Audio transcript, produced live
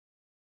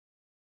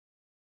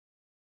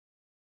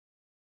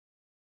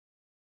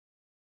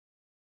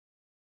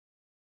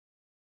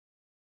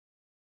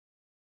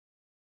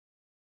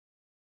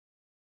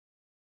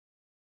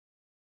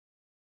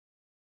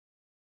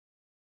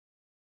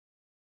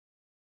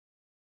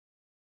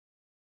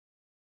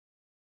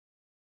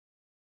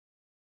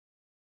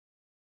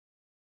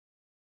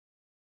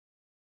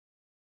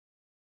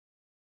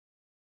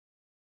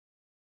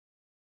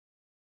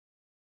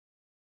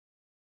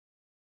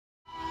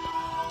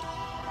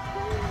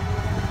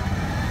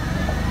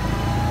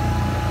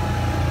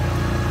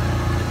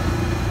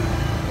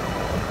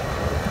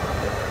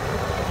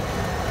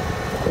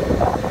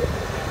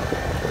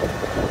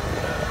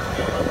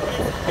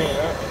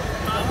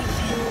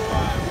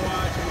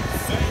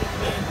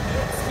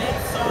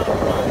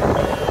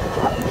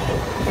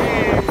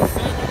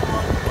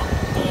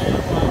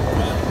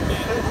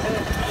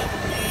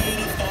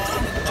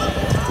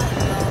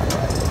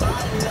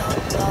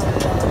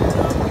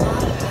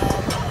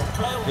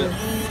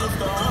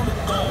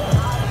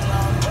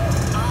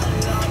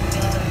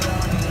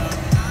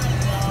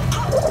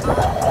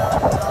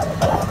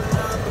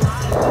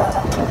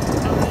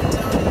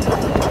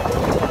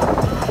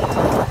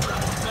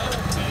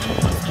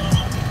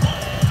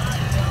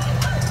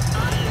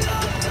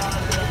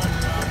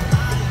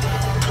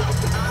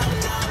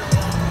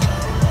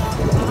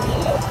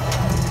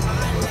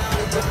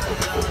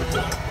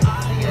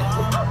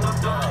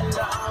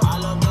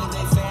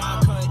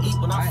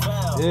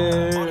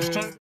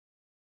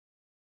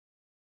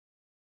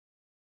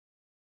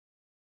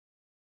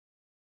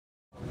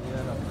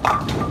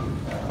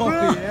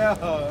Oh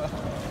yeah.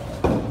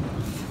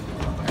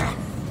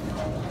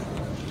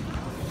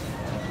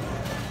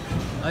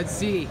 Let's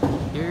see.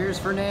 Here's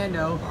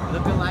Fernando,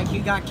 looking like he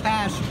got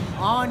cash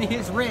on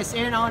his wrist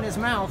and on his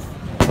mouth.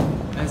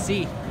 Let's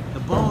see. The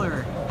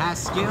bowler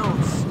has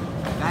skills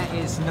that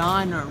is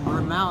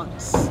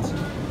non-renounced.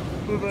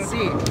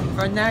 See,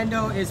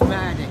 Fernando is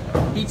mad.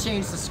 He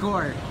changed the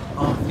score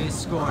of his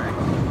score.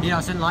 He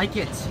doesn't like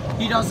it.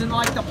 He doesn't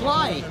like the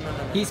play.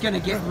 He's gonna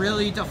get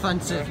really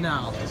defensive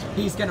now.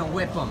 He's gonna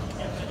whip him.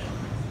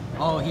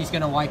 Oh, he's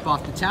gonna wipe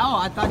off the towel.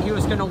 I thought he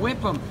was gonna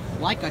whip him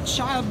like a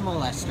child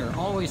molester.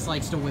 Always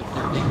likes to whip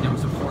their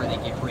victims before they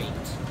get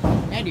raped.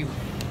 Anyway.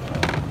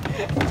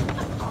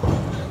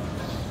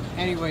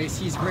 Anyways,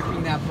 he's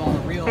gripping that ball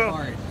real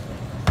hard.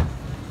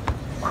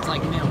 It's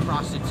like male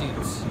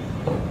prostitutes.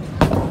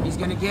 He's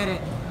gonna get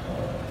it.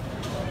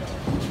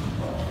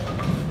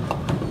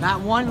 That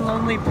one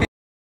lonely